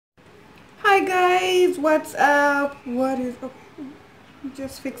Hi guys, what's up? What is up? I'm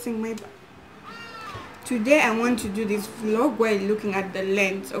just fixing my back. Today I want to do this vlog while looking at the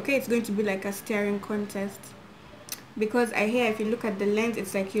lens. Okay, it's going to be like a staring contest, because I hear if you look at the lens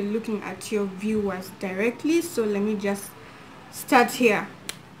it's like you're looking at your viewers directly. So let me just start here.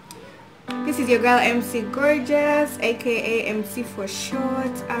 This is your girl MC Gorgeous, aka MC for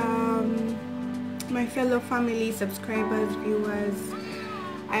short. My fellow family, subscribers, viewers,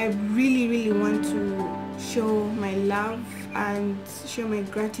 I really want to show my love and show my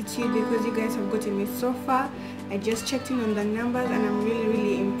gratitude because you guys have gotten me so far. I just checked in on the numbers and I'm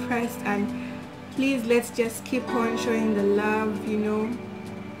really impressed, and please, let's just keep on showing the love, you know.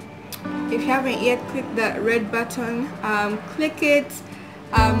 If you haven't yet, click that red button, click it,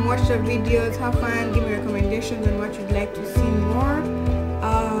 watch the videos, have fun, give me recommendations on what you'd like to see more.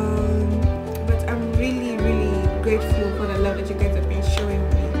 But I'm really grateful for the love that you guys have been showing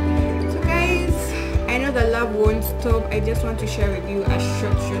me. So guys, I know the love won't stop. I just want to share with you a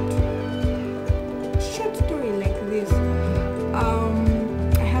short story like this.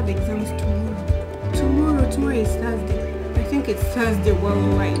 I have exams tomorrow is Thursday. I think it's Thursday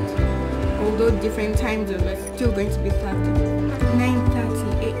worldwide, although different time zones, but still going to be Thursday.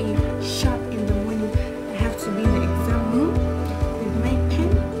 9:30 a.m. sharp in the morning. I have to be in the exam room with my pen,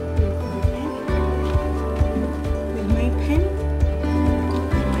 with my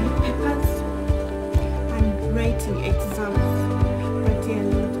papers, and writing exams. But dear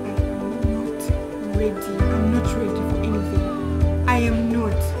Lord, I am not ready. I'm not ready for anything. I am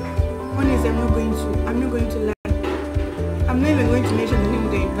not. Honestly, I'm not going to lie. I'm not even going to mention the name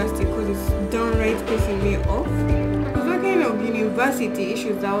of the university because it's downright pissing me off. What kind of university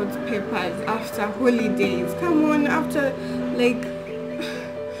issues out papers after holidays? Come on, after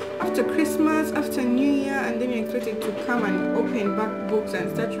Christmas, after New Year, and then you're expected to come and open back books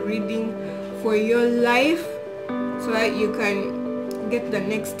and start reading for your life so that you can get the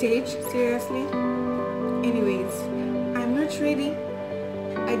next stage. Seriously? Anyways, I'm not ready.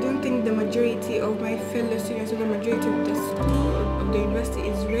 I don't think the majority of my fellow students or the majority of the school, of the university,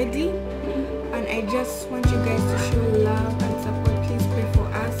 is ready. And I just want you guys to show love and support. Please pray for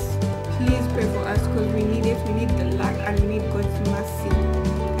us. Please pray for us because we need it. We need the luck and we need God's mercy.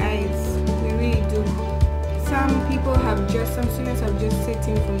 Guys, we really do. Some students have just set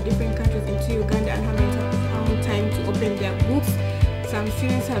in from different countries into Uganda and haven't found time to open their books. Some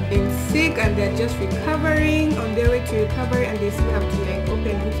students have been sick and they're just recovering, on their way to recovery, and they still have to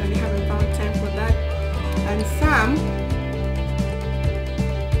open books and they haven't found time for that. And some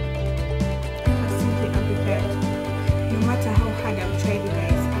are simply unprepared. No matter how hard I've tried, you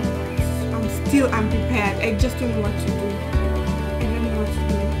guys, I'm still unprepared. I just don't know what to do. I don't know what to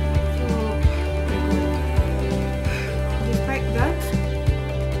do. So, despite that,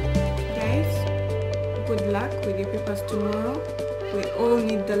 guys, good luck with your papers tomorrow. We all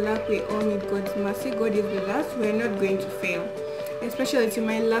need the luck, we all need God's mercy. God is with us. We're not going to fail. Especially to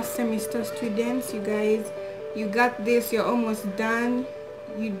my last semester students, you guys, you got this. You're almost done.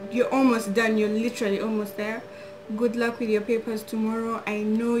 You're almost done. You're literally almost there. Good luck with your papers tomorrow. I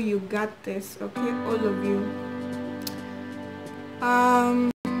know you got this, okay? All of you.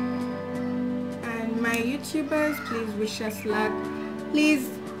 And my YouTubers, please wish us luck. Please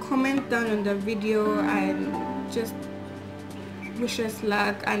comment down on the video and just wish us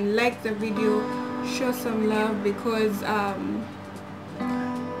luck and like the video, show some love, because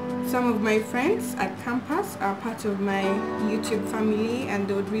some of my friends at campus are part of my YouTube family and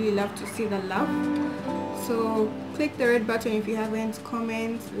they would really love to see the love. So click the red button if you haven't,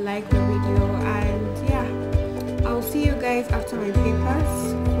 comment, like the video, and yeah, I'll see you guys after my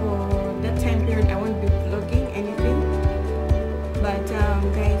papers. For that time period I won't be vlogging anything, but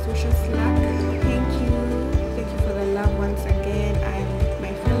guys, wish us luck.